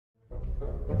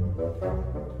Alright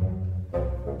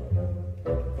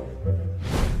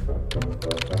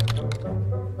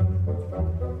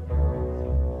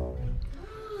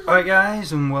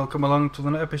guys, and welcome along to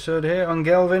another episode here on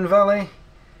Gelvin Valley.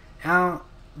 Now,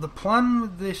 the plan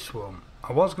with this one,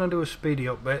 I was going to do a speedy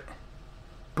up bit,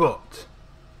 but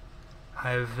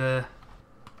I've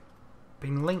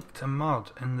been linked a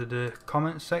mod in the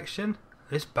comments section.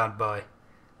 This bad boy.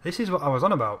 This is what I was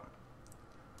on about.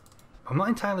 I'm not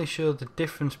entirely sure the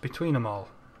difference between them all.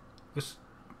 Just,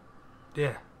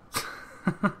 yeah.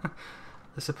 They're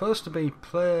supposed to be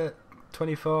play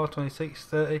 24, 26,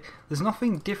 30. There's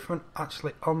nothing different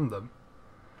actually on them.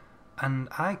 And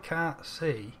I can't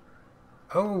see.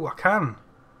 Oh, I can.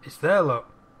 It's there,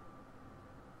 look.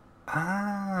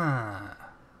 Ah.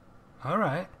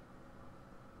 Alright.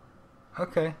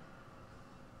 Okay.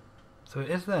 So it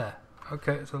is there.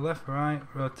 Okay, so left, right,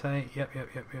 rotate. Yep.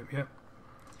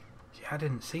 See, I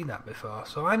didn't see that before.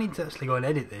 So I need to actually go and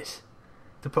edit this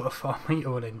to put a 4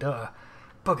 meter one in, don't I?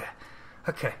 Bugger.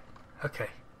 Okay.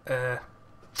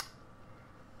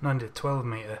 12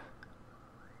 meter.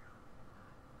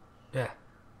 Yeah,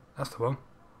 that's the one.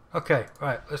 Okay,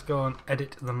 right, let's go and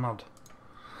edit the mod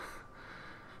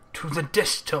to the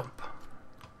desktop.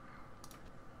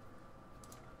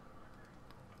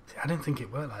 See, I didn't think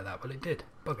it worked like that, but it did.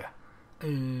 Bugger.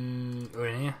 We're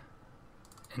in here.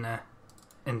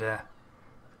 In there.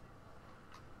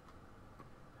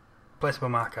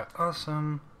 Placeable marker.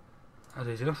 Awesome. That's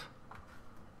easy enough.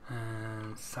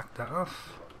 And sack that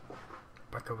off.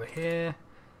 Back over here.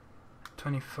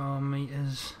 24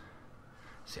 meters.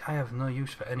 See, I have no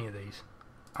use for any of these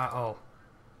at all.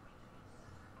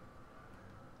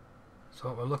 So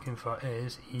what we're looking for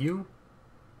is you.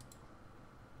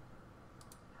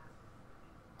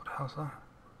 What the hell's that?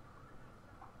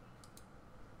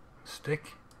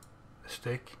 Stick. The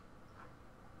stick.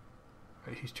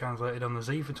 Which is translated on the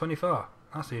Z for 24.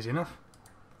 That's easy enough.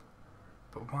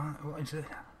 But why? What is it?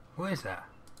 Where is that?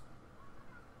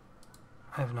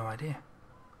 I have no idea.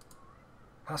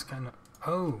 That's kind of...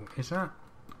 Oh, is that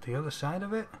the other side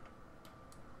of it?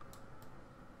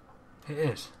 It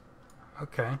is.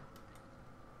 Okay.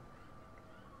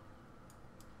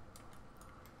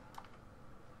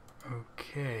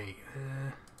 Okay.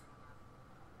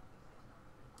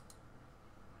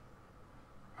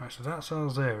 Right, so that's all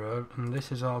 0, and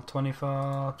this is all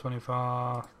 24,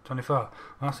 24, 24. Well,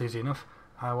 that's easy enough.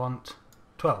 I want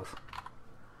 12.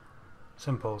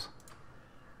 Simples.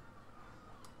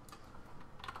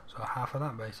 So half of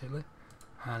that basically.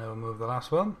 And I'll move the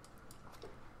last one.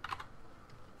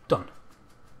 Done.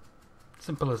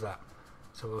 Simple as that.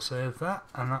 So we'll save that,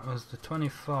 and that was the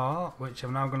 24, which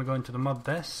I'm now going to go into the mod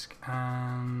desk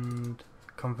and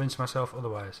convince myself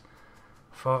otherwise.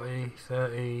 40,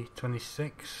 30,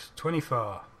 26,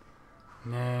 24.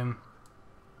 Name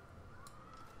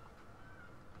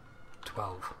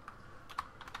 12.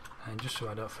 And just so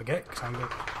I don't forget, because I'm going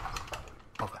to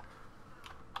bother.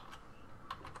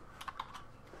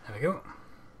 There we go.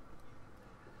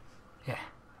 Yeah,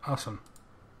 awesome.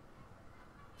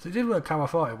 So it did work how I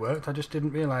thought it worked, I just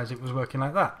didn't realise it was working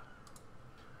like that.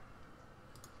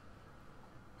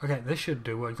 Okay, this should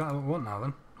do exactly what we want now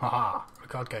then. Haha,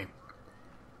 record game.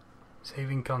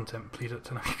 Saving content, please don't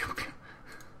turn off your computer.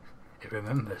 It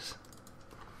remembers.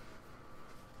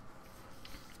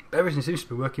 Everything seems to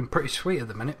be working pretty sweet at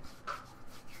the minute.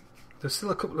 There's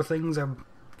still a couple of things I'm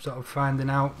sort of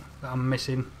finding out that I'm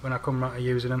missing when I come around to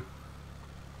using them.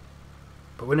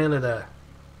 But we're nearly there.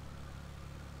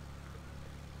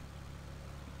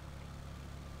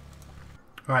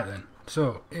 Right then,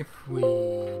 so if we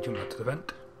jump back to the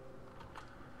vent.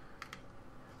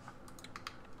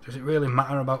 Does it really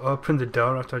matter about opening the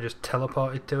door after I just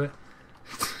teleported to it?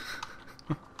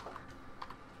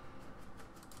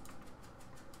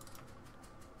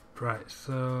 Right,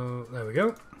 so there we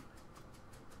go.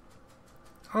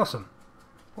 Awesome.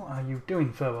 What are you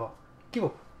doing, Farrar? Give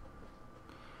up.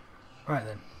 Right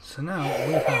then, so now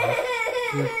we have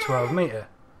the 12 meter.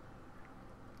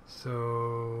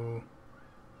 So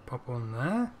pop one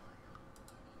there.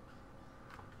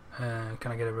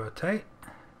 Can I get a rotate?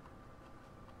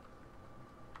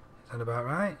 Is that about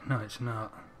right? No, it's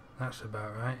not. That's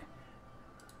about right.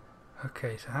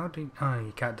 Okay, so how do you... Oh,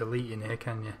 you can't delete in here,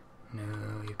 can you? No,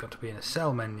 you've got to be in a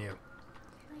cell menu.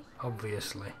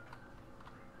 Obviously.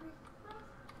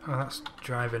 Oh, that's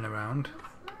driving around.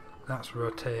 That's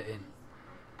rotating.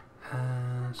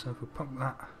 So if we pop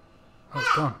that... Oh,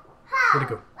 it's gone. Where'd it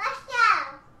go?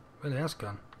 Really has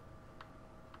gone.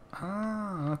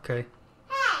 Ah, okay.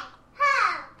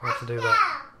 We'll have to do that.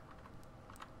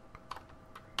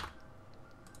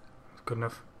 That's good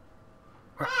enough.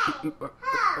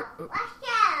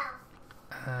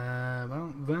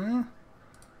 About there?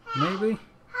 Maybe?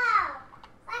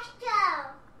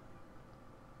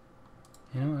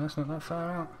 You know, that's not that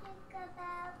far out.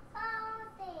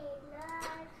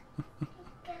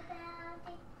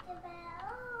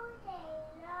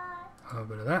 A little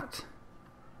bit of that.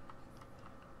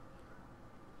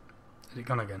 Is it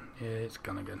gone again? Yeah, it's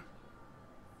gone again.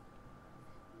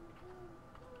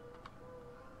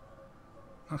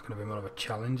 That's going to be more of a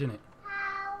challenge, isn't it?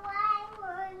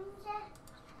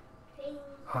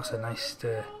 Oh, that's a nice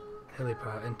hilly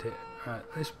part, isn't it? Right,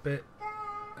 this bit.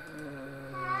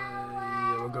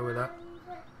 Yeah, we'll go with that.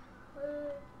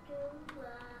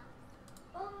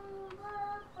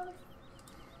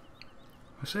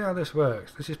 We'll see how this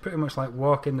works. This is pretty much like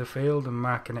walking the field and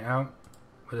marking it out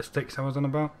with the sticks I was on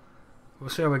about. We'll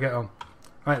see how we get on.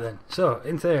 Right then, so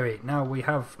in theory, now we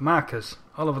have markers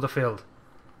all over the field.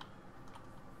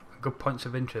 Good points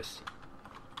of interest.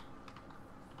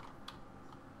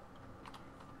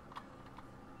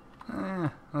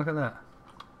 Look at that.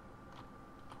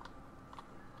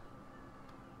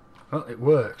 Well, it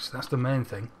works. That's the main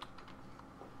thing.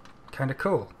 Kinda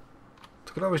cool.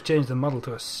 So I could always change the model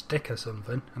to a stick or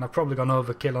something, and I've probably gone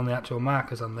overkill on the actual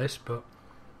markers on this, but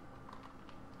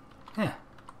yeah,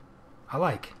 I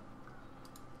like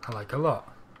a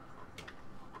lot.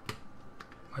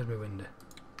 Where's my window?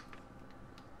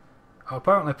 Oh,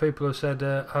 apparently people have said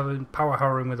having power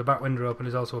horroring with the back window open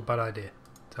is also a bad idea.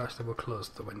 So actually we'll close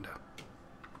the window.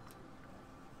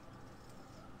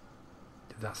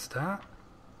 Did that start?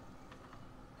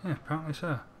 Yeah, apparently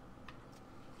so.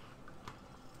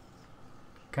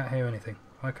 Can't hear anything.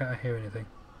 Why can't I hear anything?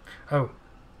 Oh,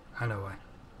 I know why.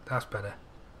 That's better.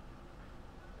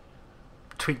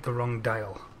 Tweak the wrong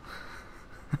dial.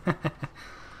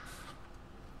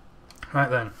 Right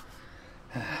then.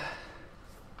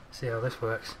 See how this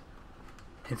works.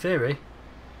 In theory,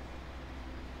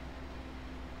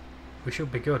 we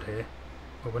should be good here.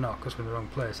 Well, we're not, because we're in the wrong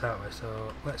place, aren't we?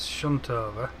 So let's shunt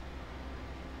over.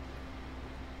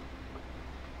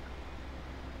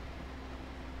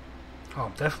 Oh,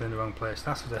 I'm definitely in the wrong place.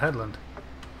 That's the headland.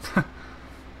 I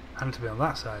need to be on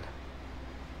that side.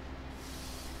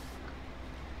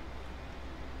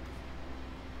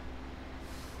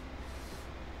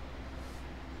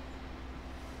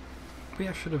 Maybe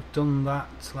I should have done that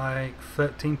like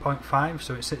 13.5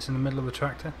 so it sits in the middle of the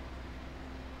tractor.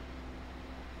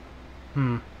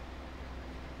 I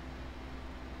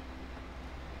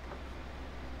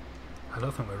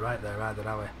don't think we're right there either,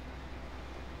 are we?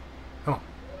 Come on,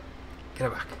 get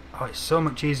it back. Oh, it's so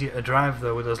much easier to drive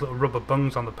though with those little rubber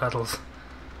bungs on the pedals.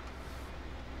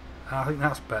 I think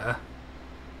that's better.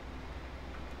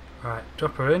 Right,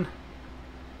 drop her in.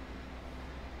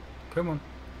 Come on.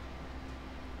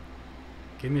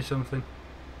 Give me something.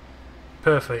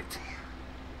 Perfect.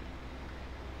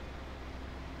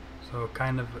 So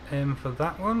kind of aim for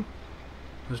that one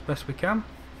as best we can.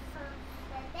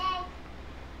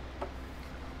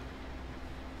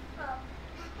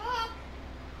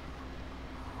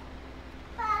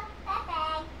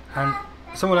 And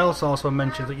someone else also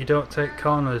mentioned that you don't take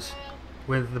corners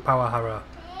with the power harrow.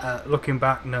 Looking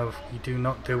back, no, you do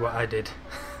not do what I did.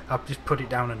 I just put it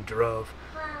down and drove.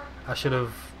 I should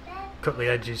have cut the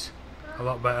edges a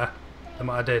lot better than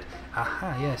what I did.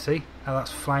 Aha, yeah, see how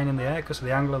that's flying in the air because of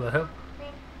the angle of the hill.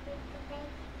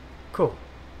 Cool.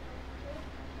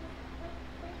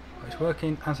 Well, it's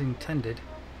working as intended.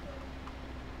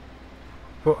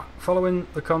 But following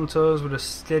the contours with a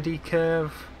steady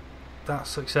curve,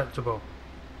 that's acceptable.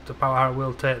 The power harrow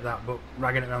will take that, but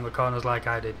ragging it around the corners like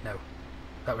I did, no.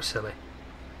 That was silly.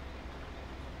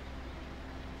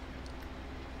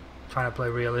 Trying to play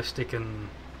realistic and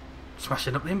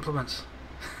smashing up the implements.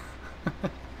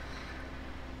 But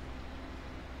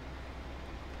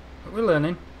we're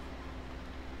learning.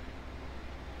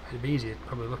 It'd be easier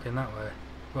probably looking that way.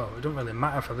 Well, it doesn't really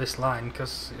matter for this line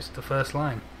because it's the first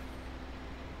line.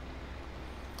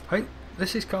 I think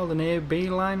this is called an A-B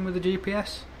line with the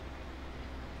GPS.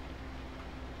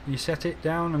 You set it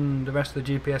down and the rest of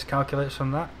the GPS calculates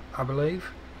from that, I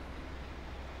believe.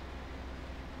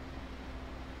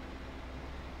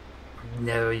 I've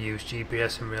never used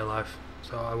GPS in real life,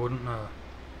 so I wouldn't know.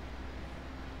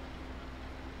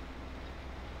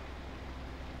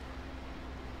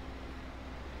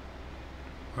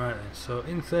 Right then, so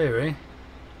in theory,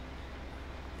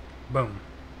 boom.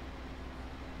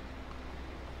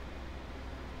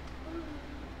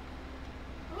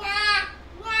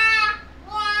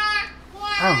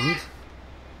 And,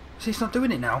 see, it's not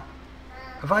doing it now.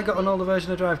 Have I got an older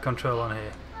version of Drive Control on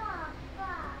here?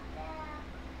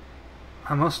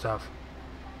 I must have.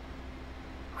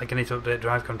 Like I need to update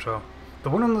drive control. The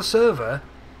one on the server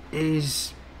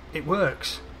it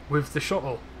works with the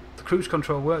shuttle. The cruise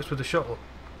control works with the shuttle.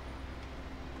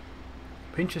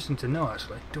 Be interesting to know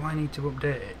actually. Do I need to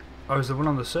update it? Or is the one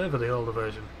on the server the older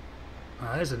version?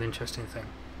 Oh, there's an interesting thing.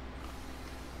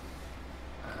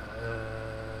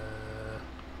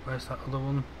 Where's that other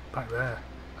one? Back there.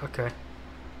 Okay.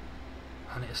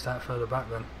 I need to start further back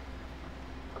then.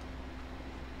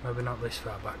 Maybe not this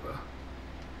far back though.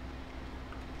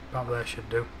 About there should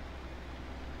do.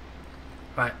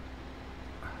 Right.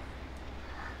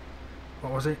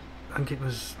 What was it? I think it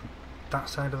was that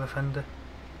side of the fender.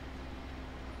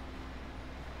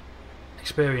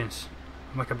 Experience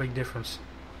will make a big difference.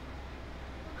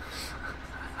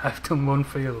 I've done one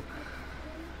field.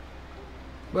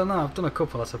 Well no, I've done a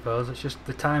couple I suppose, it's just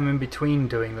the time in between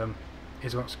doing them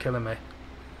is what's killing me.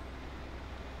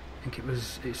 I think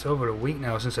it's over a week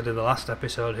now since I did the last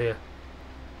episode here.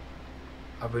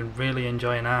 I've been really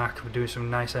enjoying Ark, we're doing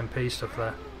some nice MP stuff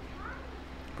there.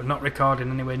 But not recording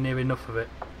anywhere near enough of it.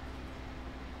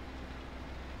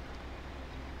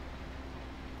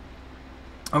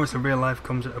 Obviously real life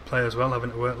comes into play as well,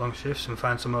 having to work long shifts and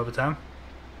find some overtime.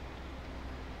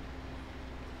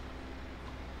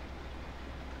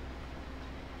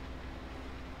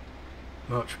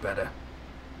 Much better.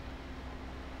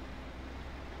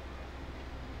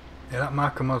 Yeah, that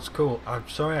marker mod's cool. I'm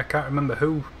sorry I can't remember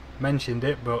who mentioned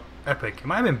it, but epic. It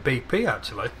might have been BP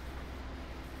actually.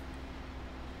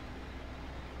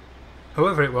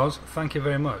 Whoever it was, thank you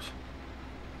very much.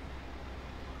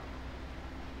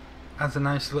 Adds a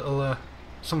nice little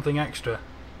something extra.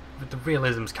 The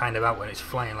realism's kind of out when it's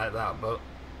flying like that, but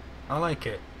I like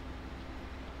it.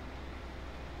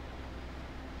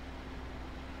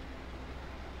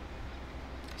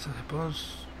 So I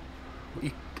suppose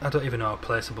I don't even know how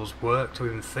placeables work to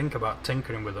even think about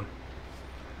tinkering with them.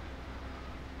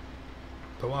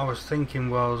 But what I was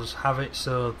thinking was have it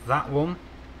so that one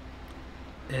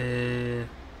is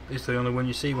the only one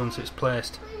you see once it's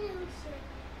placed.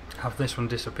 Have this one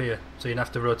disappear, so you'd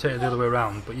have to rotate it the other way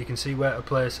around, but you can see where to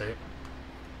place it.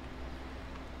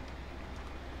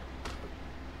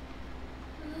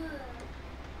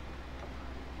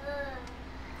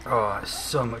 Oh, it's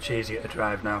so much easier to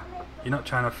drive now. You're not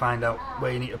trying to find out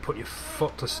where you need to put your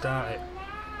foot to start it.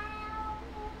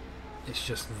 It's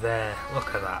just there.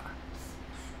 Look at that.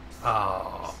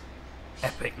 Oh,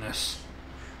 epicness.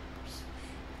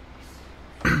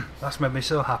 That's made me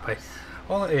so happy.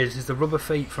 All it is the rubber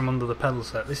feet from under the pedal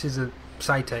set. This is a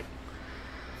Satis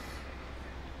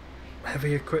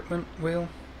heavy equipment wheel.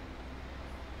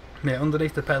 Yeah,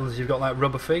 underneath the pedals you've got like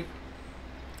rubber feet.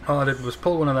 All I did was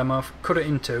pull one of them off, cut it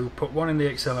in two, put one in the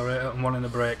accelerator and one in the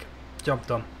brake. Job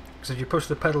done. Because if you push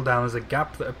the pedal down, there's a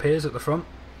gap that appears at the front.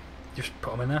 Just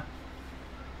put them in there.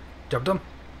 Job done.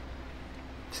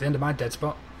 It's the end of my dead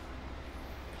spot.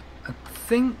 I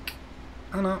think...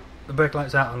 oh no, the brake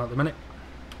light's out on at the minute.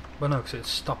 Well no, because it'd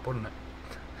stop, wouldn't it?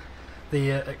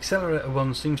 The accelerator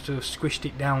one seems to have squished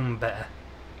it down better.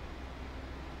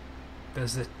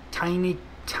 There's the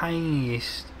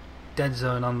tiniest dead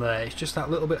zone on there. It's just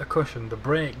that little bit of cushion. The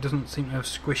brake doesn't seem to have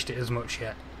squished it as much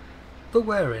yet. But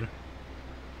wearing,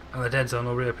 and the dead zone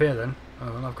will reappear then.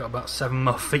 Oh well, I've got about 7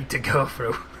 more feet to go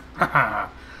through. I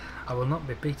will not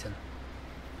be beaten.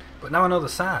 But now I know the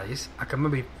size, I can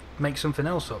maybe make something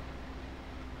else up.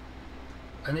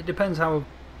 And it depends how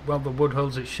well the wood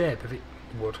holds its shape. If it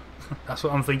would, that's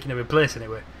what I'm thinking of replacing it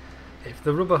with. If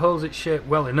the rubber holds its shape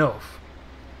well enough,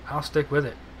 I'll stick with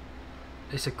it.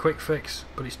 It's a quick fix,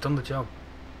 but it's done the job.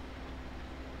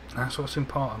 That's what's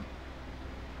important.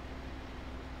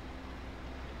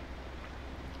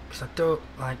 Because I don't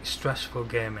like stressful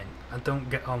gaming. I don't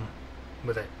get on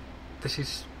with it. This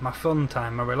is my fun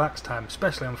time, my relaxed time,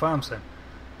 especially on farm sim.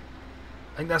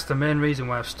 I think that's the main reason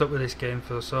why I've stuck with this game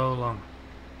for so long.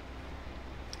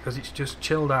 Because it's just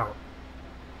chilled out.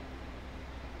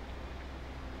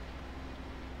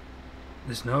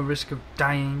 There's no risk of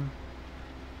dying.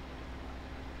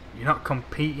 You're not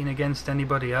competing against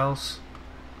anybody else.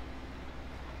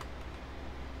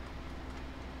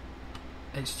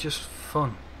 It's just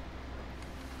fun.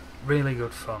 Really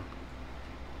good fun.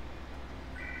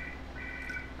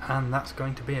 And that's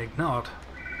going to be ignored.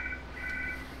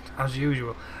 As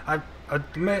usual. I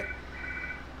admit,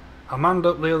 I manned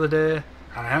up the other day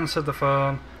and I answered the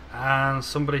phone and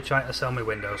somebody tried to sell me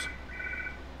Windows.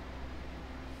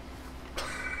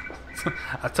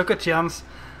 I took a chance,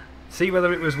 see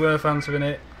whether it was worth answering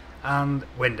it, and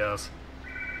Windows.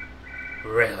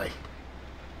 Really?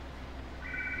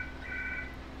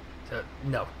 So,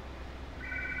 no.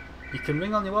 You can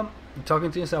ring all you want. You're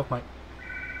talking to yourself, mate.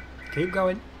 Keep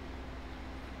going.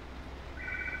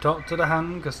 Talk to the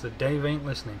hand, because the Dave ain't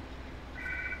listening.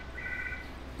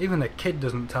 Even the kid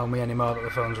doesn't tell me anymore that the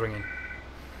phone's ringing.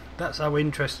 That's how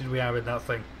interested we are in that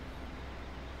thing.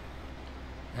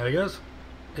 There he goes.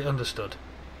 It understood.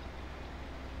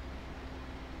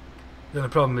 The only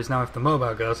problem is now if the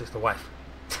mobile goes, it's the wife.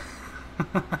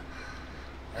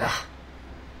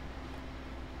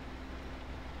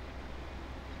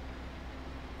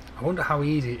 I wonder how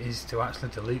easy it is to actually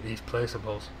delete these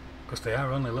placeables, because they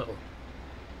are only little.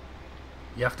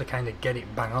 You have to kind of get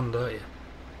it bang on, don't you?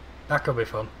 That could be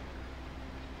fun.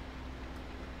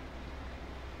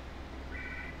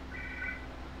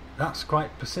 That's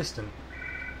quite persistent.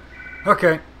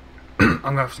 Okay, I'm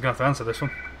going to have to answer this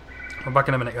one. I'm back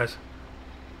in a minute, guys.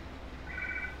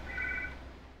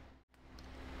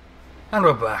 And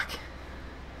we're back.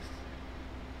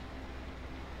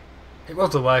 It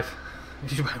was the wife.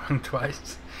 She went wrong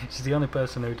twice. She's the only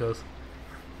person who does.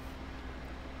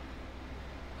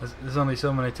 There's only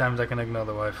so many times I can ignore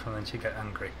the wife and then she get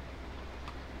angry.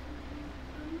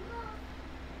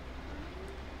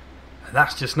 And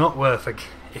that's just not worth it.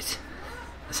 It's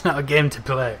not a game to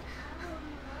play.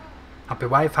 Happy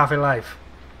wife, happy life.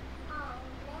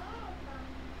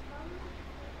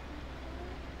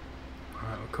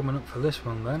 Alright, we're coming up for this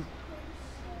one then.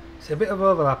 See, a bit of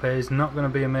overlap here is not going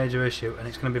to be a major issue, and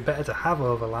it's going to be better to have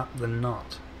overlap than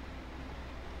not.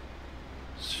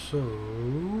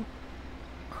 So,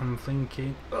 I'm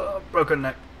thinking... Oh, broken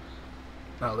neck.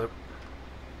 That'll do.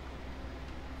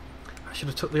 I should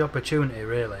have took the opportunity,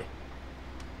 really.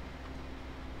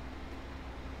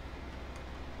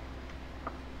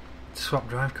 To swap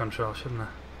drive control, shouldn't I?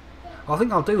 I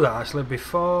think I'll do that actually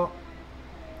before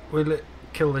we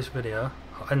kill this video.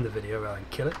 I'll end the video rather than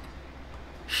kill it.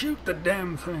 Shoot the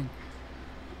damn thing!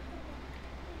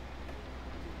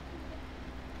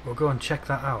 We'll go and check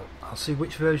that out. I'll see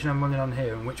which version I'm running on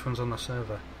here and which one's on the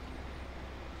server.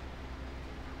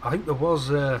 I think there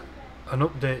was an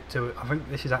update to it. I think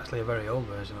this is actually a very old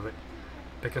version of it,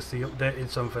 because they updated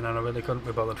something and I really couldn't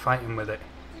be bothered fighting with it.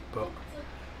 But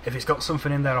if it's got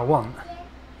something in there I want,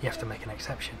 you have to make an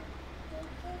exception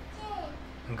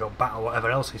and go battle whatever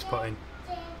else he's put in.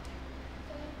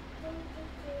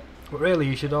 But really,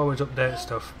 you should always update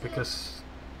stuff, because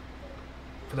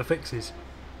for the fixes.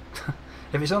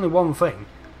 If it's only one thing,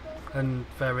 then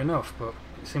fair enough, but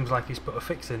it seems like he's put a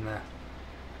fix in there.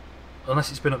 Unless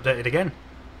it's been updated again.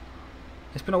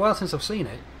 It's been a while since I've seen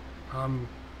it. I'm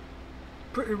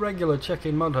pretty regular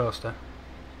checking Mod Hoster.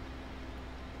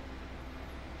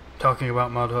 Talking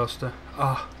about Mod Hoster.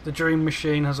 Oh, the dream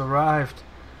machine has arrived.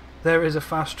 There is a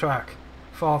fast track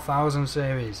 4000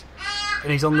 series.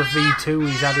 And he's on the V2.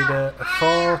 He's added a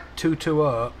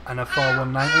 4220 and a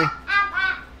 4190.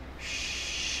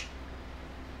 Shh.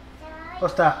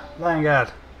 What's that? Lion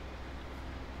guard.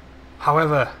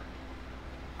 However,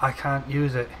 I can't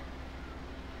use it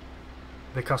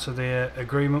because of the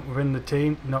agreement within the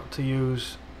team not to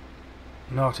use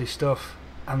naughty stuff,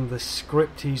 and the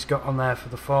script he's got on there for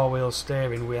the 4-wheel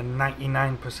steering we are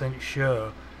 99%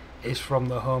 sure is from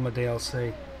the Homer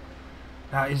DLC.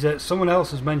 Now, someone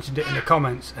else has mentioned it in the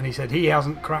comments, and he said he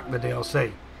hasn't cracked the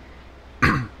DLC.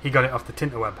 He got it off the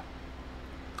Tinterweb,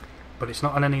 but it's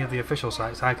not on any of the official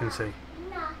sites I can see.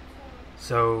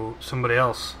 So somebody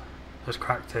else has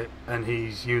cracked it and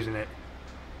he's using it,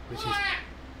 which is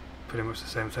pretty much the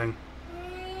same thing.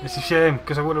 It's a shame,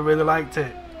 because I would have really liked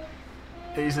it.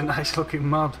 It is a nice looking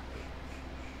mod,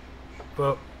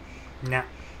 but nah.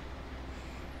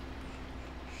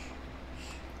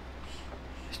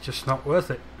 Just not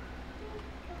worth it.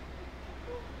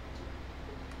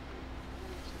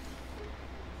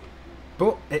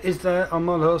 But it is there on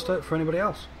Mod Hoster for anybody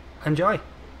else. Enjoy.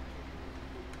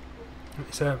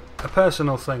 It's a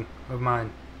personal thing of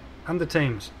mine and the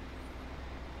team's.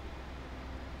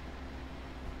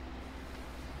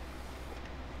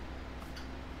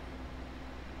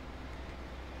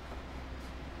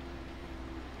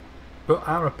 But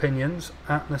our opinions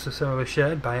aren't necessarily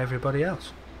shared by everybody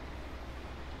else.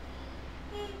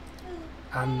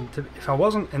 And if I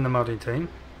wasn't in the modding team,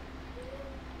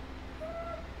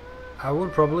 I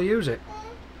would probably use it.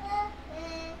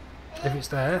 If it's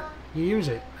there, you use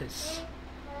it.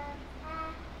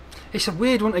 It's a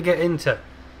weird one to get into.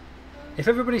 If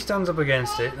everybody stands up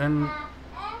against it, then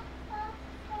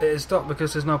it is stopped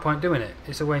because there's no point doing it.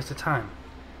 It's a waste of time.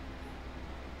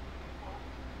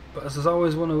 But as there's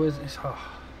always one who is,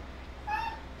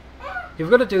 you've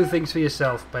got to do things for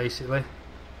yourself, basically.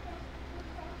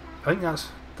 I think that's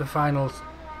the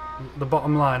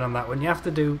bottom line on that one. You have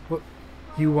to do what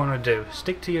you want to do.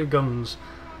 Stick to your guns.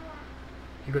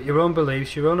 You've got your own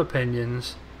beliefs, your own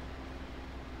opinions,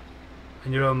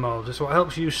 and your own moles. It's what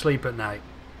helps you sleep at night.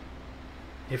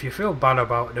 If you feel bad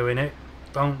about doing it,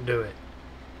 don't do it.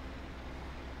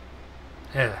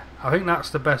 Yeah, I think that's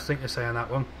the best thing to say on that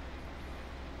one.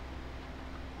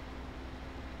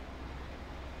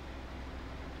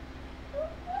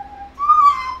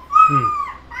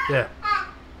 Yeah.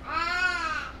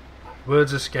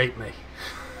 Words escape me.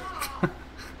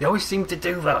 They always seem to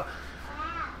do that.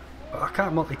 But I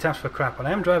can't multitask for crap, and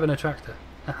I am driving a tractor.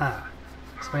 Haha.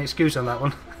 That's my excuse on that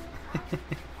one.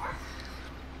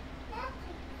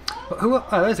 But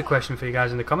there's a question for you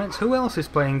guys in the comments. Who else is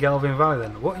playing Gelvin Valley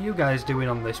then? What are you guys doing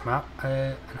on this map?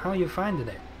 And how are you finding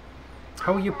it?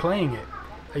 How are you playing it?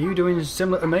 Are you doing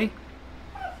similar to me?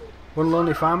 One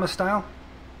Lonely Farmer style?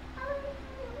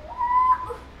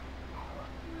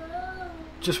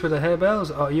 Just with the hay bales,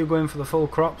 or are you going for the full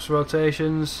crops,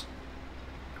 rotations,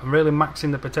 and really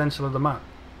maxing the potential of the map?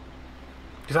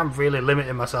 Because I'm really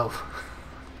limiting myself.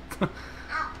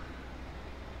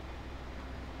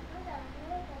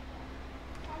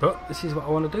 But this is what I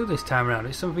want to do this time around.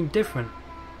 It's something different.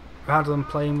 Rather than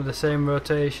playing with the same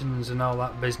rotations and all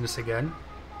that business again,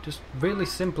 just really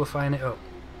simplifying it up.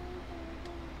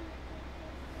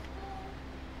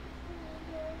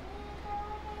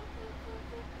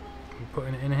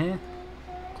 Putting it in here,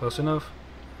 close enough.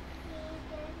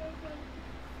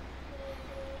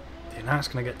 Yeah, now it's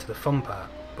going to get to the fun part,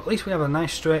 but at least we have a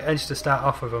nice straight edge to start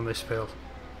off with on this field.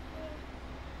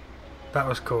 That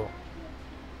was cool.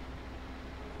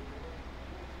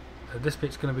 So this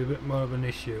bit's going to be a bit more of an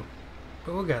issue,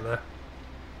 but we'll get there.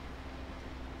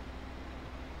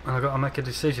 And I've got to make a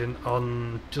decision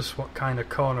on just what kind of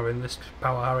cornering this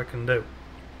power harrow can do.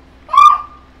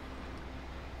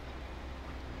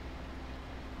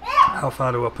 How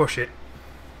far do I push it?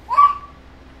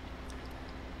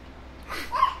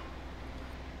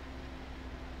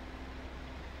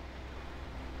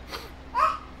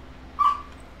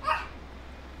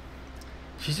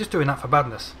 She's just doing that for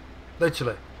badness.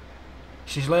 Literally.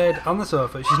 She's laid on the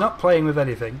sofa. She's not playing with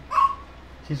anything.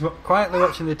 She's quietly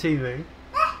watching the TV.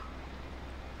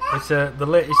 It's the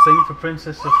latest thing for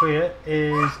Princess Sophia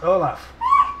is Olaf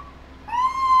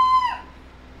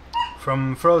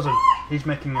from Frozen. He's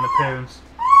making an appearance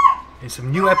in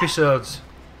some new episodes.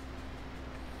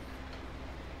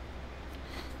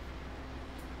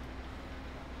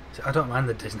 I don't mind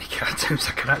the Disney cartoons,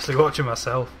 I can actually watch them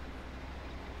myself.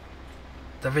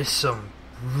 There is some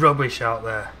rubbish out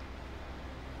there,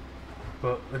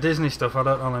 but the Disney stuff I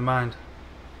don't really mind.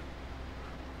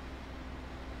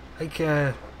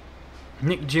 Like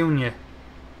Nick Jr.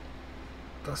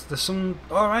 There's some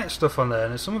alright stuff on there,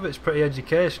 and some of it's pretty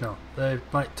educational. They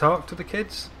like talk to the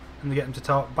kids, and they get them to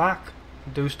talk back,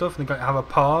 and do stuff, and they got to have a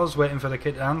pause waiting for the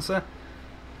kid to answer.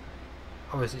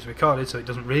 Obviously it's recorded, so it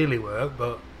doesn't really work,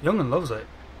 but Young'un loves it.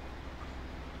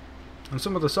 And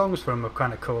some of the songs for him are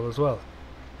kind of cool as well.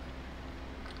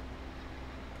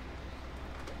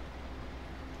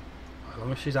 As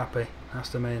long as she's happy, that's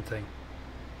the main thing.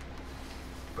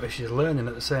 But if she's learning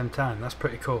at the same time, that's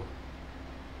pretty cool.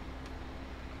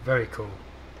 Very cool.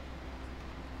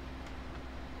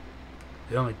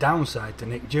 The only downside to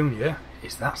Nick Jr.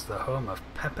 is that's the home of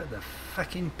Peppa the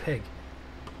fucking Pig.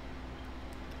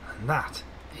 And that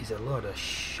is a load of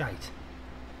shite.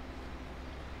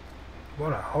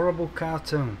 What a horrible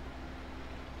cartoon.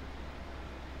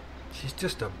 She's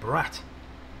just a brat.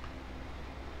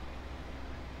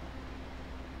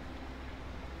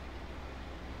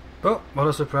 But what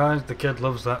a surprise, the kid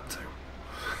loves that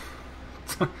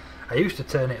too. I used to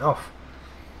turn it off,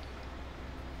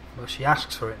 but she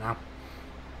asks for it now.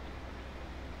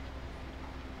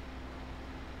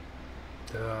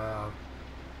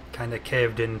 Kind of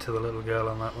caved in to the little girl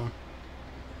on that one.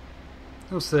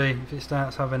 We'll see if it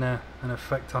starts having an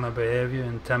effect on her behaviour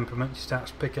and temperament. She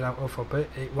starts picking out off a bit,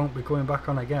 it won't be going back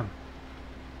on again.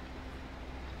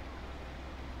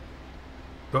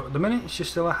 But at the minute she's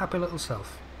still a happy little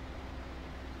self.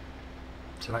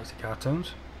 She likes the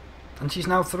cartoons. And she's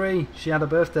now 3. She had a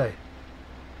birthday.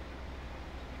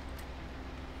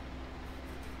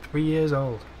 3 years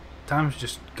old. Time's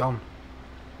just gone.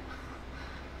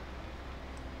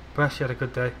 But she had a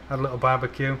good day. Had a little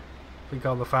barbecue. I think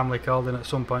all the family called in at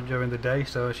some point during the day,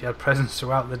 so she had presents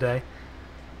throughout the day.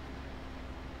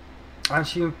 And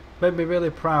she made me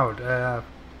really proud.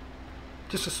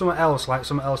 Just for something else, like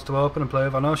something else to open and play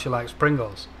with. I know she likes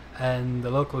Pringles. And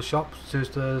the local shops,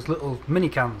 there's little mini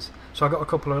cans. So I got a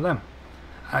couple of them.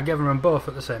 I gave them both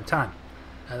at the same time.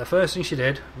 The first thing she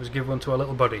did was give one to her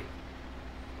little buddy.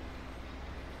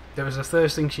 That was the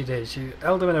first thing she did. She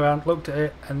held him in her hand, looked at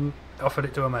it, and offered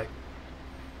it to her mate.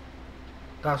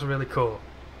 That's really cool.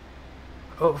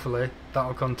 Hopefully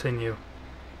that'll continue.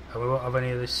 And we won't have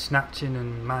any of this snatching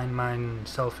and mine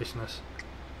selfishness.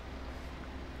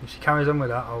 If she carries on with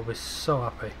that, I'll be so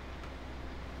happy.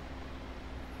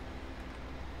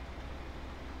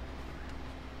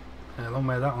 Yeah, long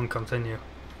may that one continue.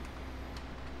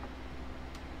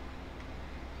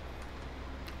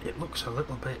 It looks a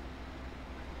little bit...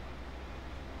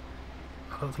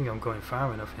 I don't think I'm going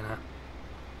far enough, you know.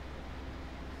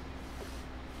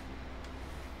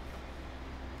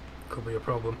 Could be a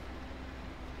problem.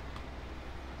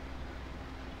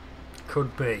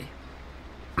 Could be.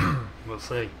 We'll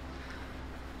see.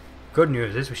 Good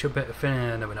news is we should be able to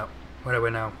finish. No, we're not. Where are we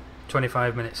now?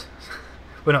 25 minutes.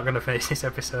 We're not going to finish this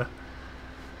episode.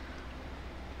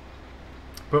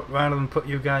 But rather than put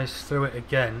you guys through it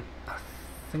again, I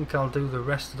think I'll do the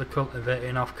rest of the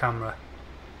cultivating off camera.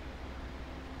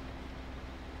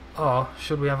 Or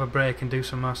should we have a break and do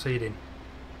some more seeding?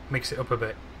 Mix it up a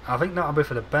bit. I think that'll be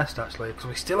for the best actually, because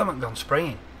we still haven't gone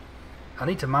spraying. I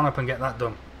need to man up and get that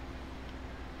done.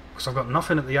 Because I've got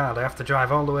nothing at the yard, I have to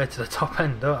drive all the way to the top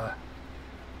end, don't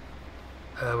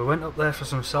I? We went up there for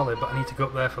some solid, but I need to go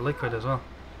up there for liquid as well.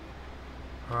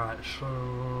 Alright, so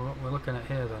what we're looking at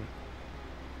here then.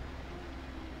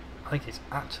 I think it's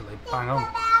actually bang on.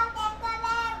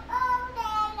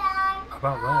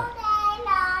 About there.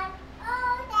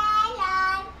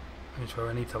 Which is where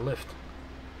I need to lift.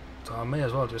 So I may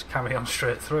as well just carry on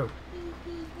straight through.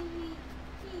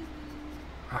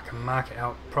 I can mark it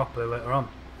out properly later on.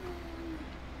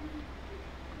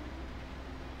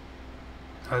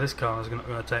 Oh, this corner's not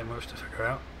going to take much to figure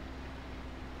out.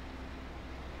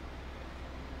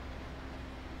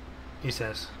 He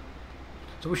says.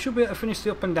 So we should be able to finish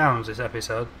the up and downs this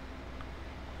episode.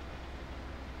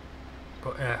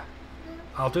 But yeah,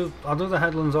 I'll do the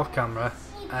headlands off camera.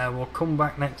 We'll come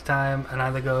back next time and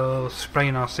either go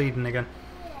spraying or seeding again,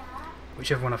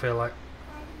 whichever one I feel like.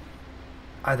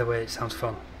 Either way, it sounds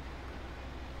fun.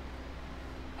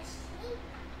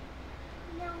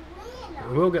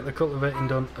 We will get the cultivating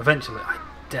done eventually. I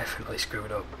definitely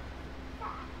screwed up.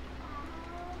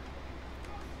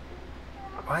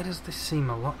 Why does this seem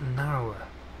a lot narrower?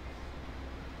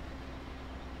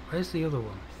 Where's the other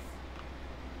one?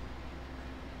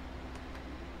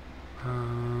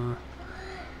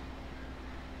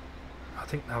 I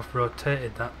think I've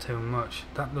rotated that too much.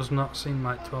 That does not seem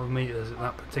like 12 meters at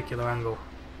that particular angle.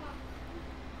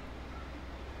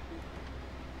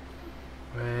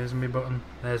 Where's my button?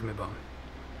 There's my button.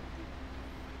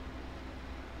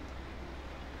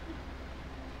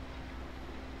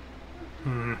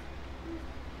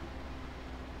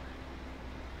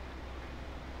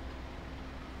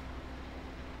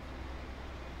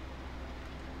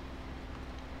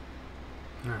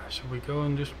 Alright, shall we go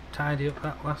and just tidy up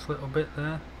that last little bit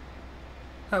there?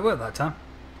 That worked that time.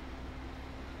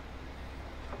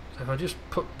 So if I just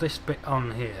put this bit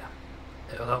on here,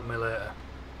 it'll help me later.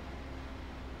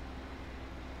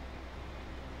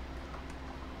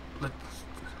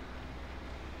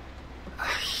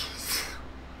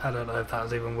 I don't know if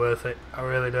that's even worth it. I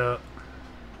really don't.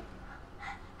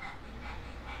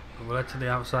 We'll head to the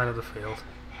outside of the field.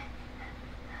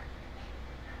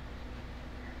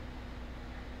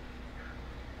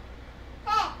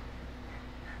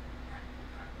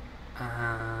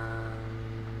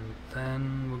 And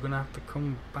then we're going to have to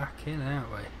come back in,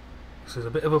 aren't we? So there's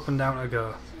a bit of up and down to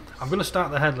go. I'm going to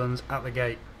start the headlands at the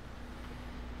gate.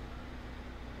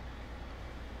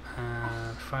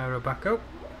 And fire her back up.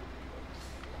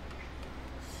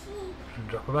 And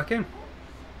drop her back in.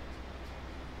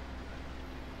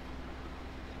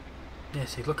 Yeah,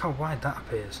 see, look how wide that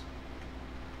appears.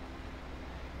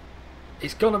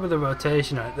 It's got to be the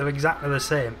rotation on it. They're exactly the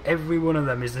same. Every one of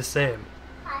them is the same.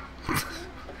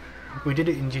 We did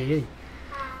it in GE.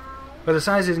 Well, the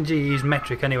sizes in GE is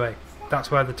metric anyway.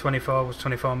 That's why the 24 was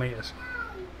 24 meters.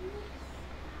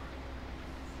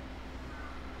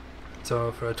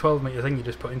 So for a 12 meter thing, you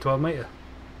just put in 12 meter.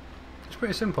 It's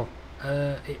pretty simple.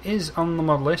 It is on the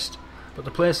mod list, but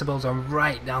the placeables are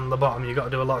right down the bottom. You've got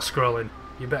to do a lot of scrolling.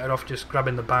 You're better off just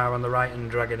grabbing the bar on the right and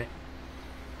dragging it.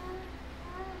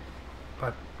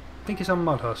 But I think it's on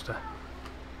Mod Hoster.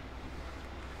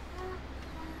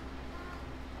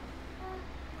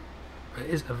 It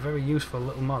is a very useful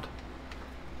little mod.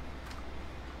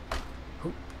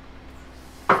 Oh,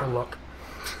 full lock.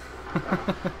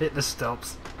 Hit the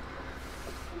stops.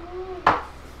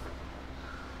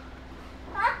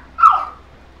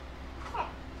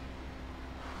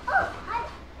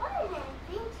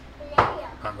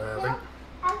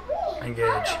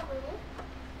 Engage.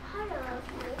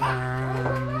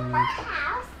 And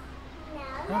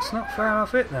that's not far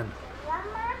off it then.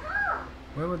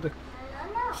 Where would the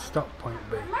stop point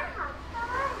be?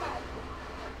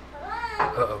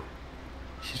 Uh-oh.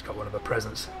 She's got one of her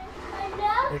presents.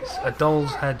 It's a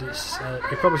doll's head. It's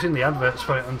you've probably seen the adverts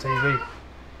for it on TV.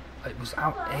 It was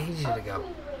out ages ago.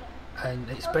 And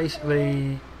it's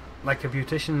basically like a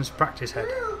beautician's practice head.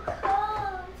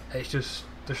 It's just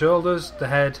the shoulders, the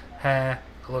head, hair,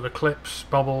 a lot of clips,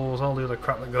 bobbles, all the other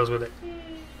crap that goes with it.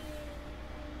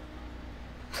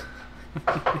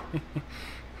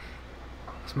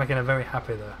 It's making her very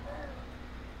happy though.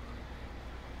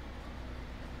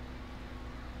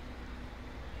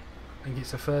 I think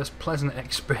it's the first pleasant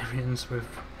experience with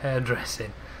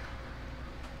hairdressing.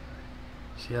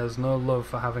 She has no love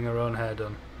for having her own hair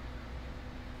done.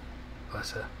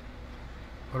 Bless her.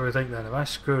 What do we think then? Have I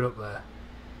screwed up there?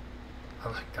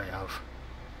 I think I have.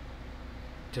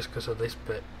 Just because of this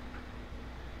bit.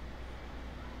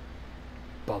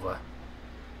 Bother.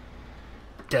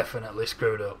 Definitely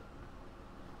screwed up.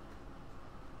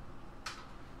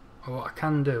 Well, what I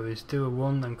can do is do a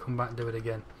one, then come back and do it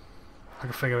again. I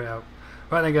can figure it out.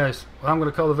 Right then guys, well I'm going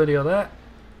to call the video there.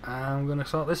 I'm going to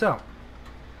sort this out.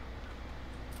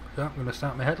 So I'm going to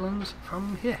start my headlands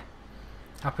from here.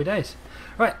 Happy days.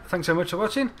 Right, thanks so much for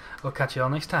watching. We'll catch you all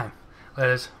next time.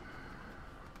 Laters.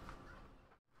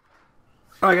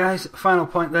 Alright guys, final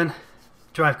point then.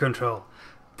 Drive control.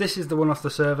 This is the one off the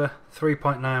server,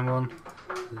 3.91.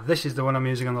 This is the one I'm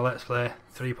using on the Let's Play,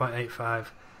 3.85.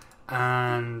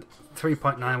 And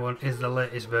 3.91 is the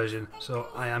latest version, so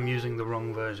I am using the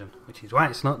wrong version, which is why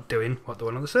it's not doing what the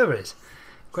one on the server is.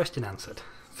 Question answered.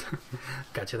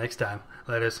 Catch you next time.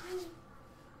 Laters.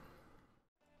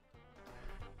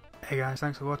 Hey guys,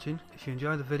 thanks for watching. If you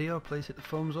enjoyed the video, please hit the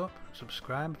thumbs up,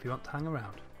 subscribe if you want to hang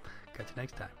around. Catch you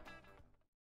next time.